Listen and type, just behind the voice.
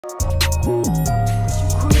I'm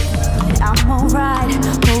alright,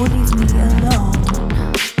 go leave me alone.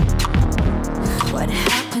 What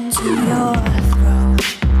happened to your throat?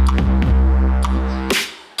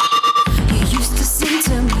 You used to sing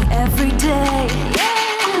to me every day.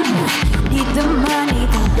 You need the money,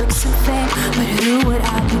 the looks and fame, but who would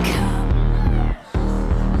I become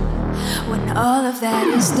when all of that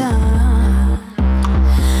is done?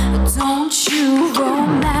 Don't you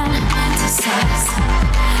romanticize?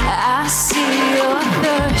 I see your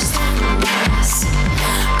thirst for less.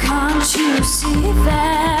 Can't you see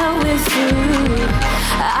that we're through?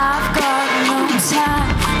 I've got no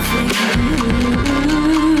time for you.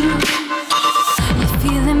 You're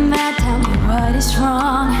feeling mad, tell me what is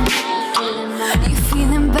wrong. You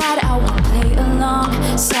feeling bad, I won't play along.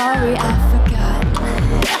 Sorry, I forgot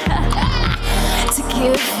to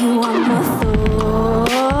give you one more thought.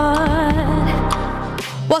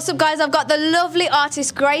 What's up, guys? I've got the lovely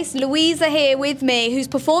artist Grace Luisa here with me, who's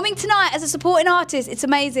performing tonight as a supporting artist. It's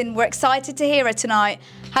amazing. We're excited to hear her tonight.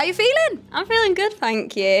 How are you feeling? I'm feeling good,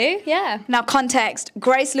 thank you. Yeah. Now, context.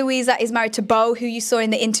 Grace Luisa is married to Bo, who you saw in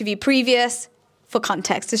the interview previous. For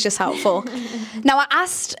context, it's just helpful. Now, I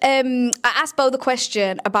asked Bo the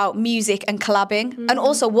question about music and collabing, and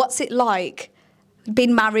also what's it like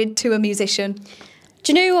being married to a musician?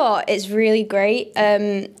 Do you know what? It's really great.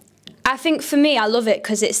 I think for me, I love it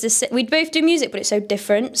because it's we both do music, but it's so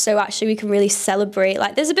different. So actually, we can really celebrate.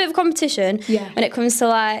 Like, there's a bit of competition when it comes to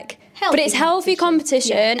like, but it's healthy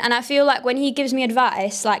competition. And I feel like when he gives me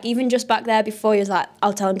advice, like even just back there before, he was like,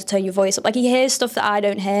 "I'll tell him to turn your voice up." Like he hears stuff that I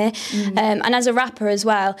don't hear. And as a rapper as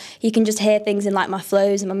well, he can just hear things in like my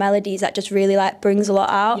flows and my melodies that just really like brings a lot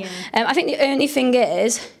out. I think the only thing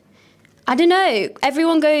is, I don't know,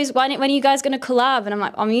 everyone goes, when are you guys going to collab? And I'm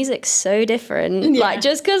like, our music's so different. Like,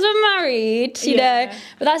 just because we're married, you know?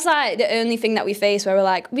 But that's like the only thing that we face where we're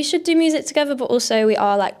like, we should do music together, but also we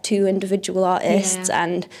are like two individual artists.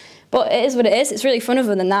 But it is what it is. It's really fun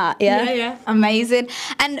other than that, Amazing.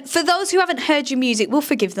 And for those who haven't heard your music, we'll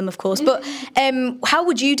forgive them, of course, but how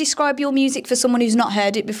would you describe your music for someone who's not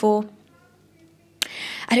heard it before?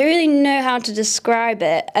 I don't really know how to describe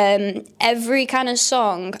it. Every kind of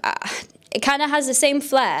song, it kind of has the same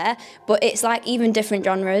flair, but it's like even different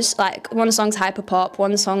genres. Like one song's hyperpop,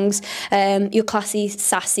 one song's your classy,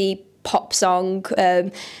 sassy pop song.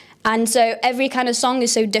 And so every kind of song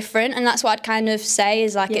is so different, and that's what I'd kind of say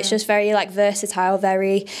is like it's just very like versatile,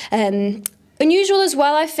 very unusual as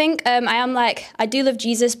well, I think. I do love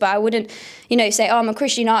Jesus, but I wouldn't, you know, say, oh, I'm a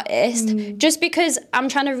Christian artist, just because I'm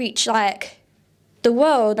trying to reach like the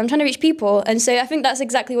world. I'm trying to reach people, and so I think that's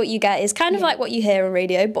exactly what you get. Is kind of like what you hear on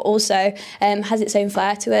radio, but also has its own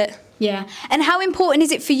flair to it. Yeah. And how important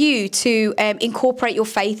is it for you to incorporate your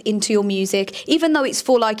faith into your music, even though it's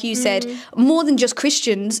for, like you said, more than just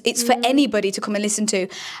Christians, it's for anybody to come and listen to?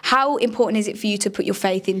 How important is it for you to put your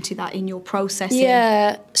faith into that in your processing?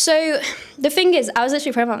 Yeah. So the thing is, I was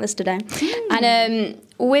literally praying about this today, and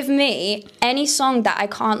with me, any song that I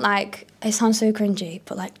can't like, it sounds so cringy,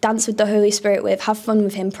 but like dance with the Holy Spirit with, have fun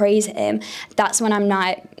with him, praise him, that's when I'm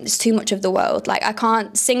like, it's too much of the world. Like I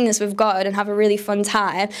can't sing this with God and have a really fun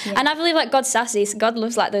time. And I believe like God's sassy, so God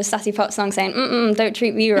loves like those sassy pop songs saying, don't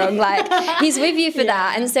treat me wrong. Like he's with you for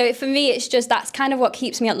that. And so for me, it's just, that's kind of what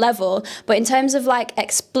keeps me at level. But in terms of like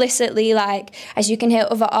explicitly, like as you can hear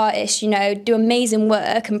other artists, you know, do amazing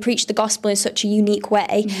work and preach the gospel in such a unique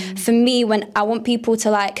way. For me, when I want people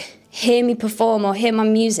to like hear me perform or hear my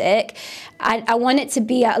music, I want it to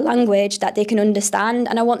be a language that they can understand,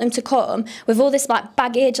 and I want them to come with all this like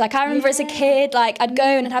baggage. Like I remember as a kid, like I'd go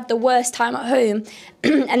and I'd have the worst time at home,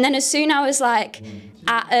 and then as soon as I was like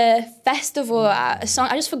at a festival, at a song,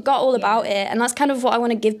 I just forgot all about it, and that's kind of what I want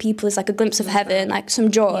to give people, is like a glimpse of heaven, like some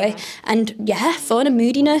joy, and fun and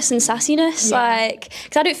moodiness and sassiness, like,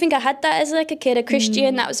 because I don't think I had that as like a kid, a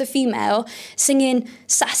Christian that was a female, singing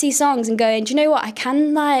sassy songs and going, do you know what, I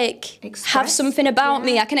can like have something about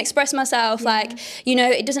me, I can express myself, like, you know,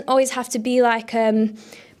 it doesn't always have to be like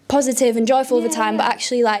positive and joyful all the time, but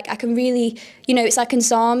actually like I can really, you know, it's like in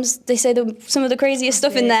Psalms, they say some of the craziest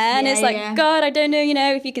stuff in there, and it's like, God, I don't know, you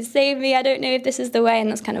know, if you could save me, I don't know if this is the way, and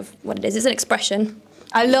that's kind of what it is. It's an expression.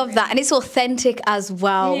 I love that, and it's authentic as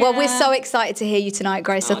well. Well, we're so excited to hear you tonight,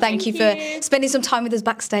 Grace, so thank you for spending some time with us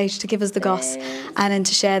backstage to give us the goss and then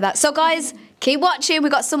to share that. So guys, keep watching,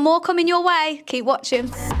 we've got some more coming your way. Keep watching.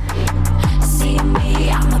 See me,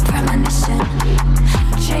 I'm a premonition,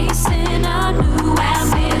 chasing a new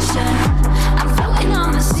ambition. I'm floating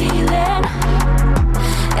on the ceiling, there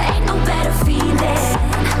ain't no better feeling.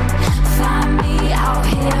 Find me out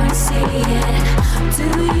here and see it. Do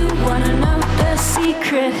you wanna know the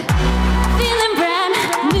secret? Feeling brand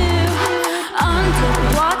new.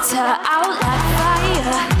 out like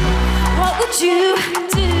fire. What would you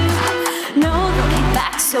do? No looking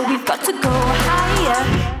back, so we've got to go higher.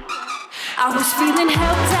 I was feeling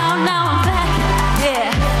held down, now I'm back. Yeah,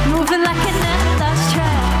 moving like an endless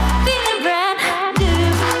track. Feeling brand new,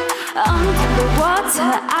 under the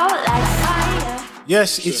water, out like fire.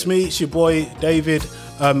 Yes, it's me, it's your boy David.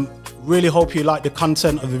 Really hope you like the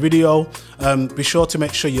content of the video. Be sure to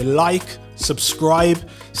make sure you like, subscribe,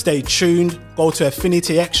 stay tuned. Go to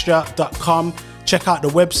affinityextra.com. Check out the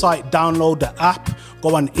website, download the app,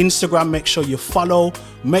 go on Instagram, make sure you follow,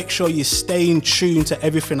 make sure you stay in tune to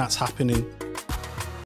everything that's happening.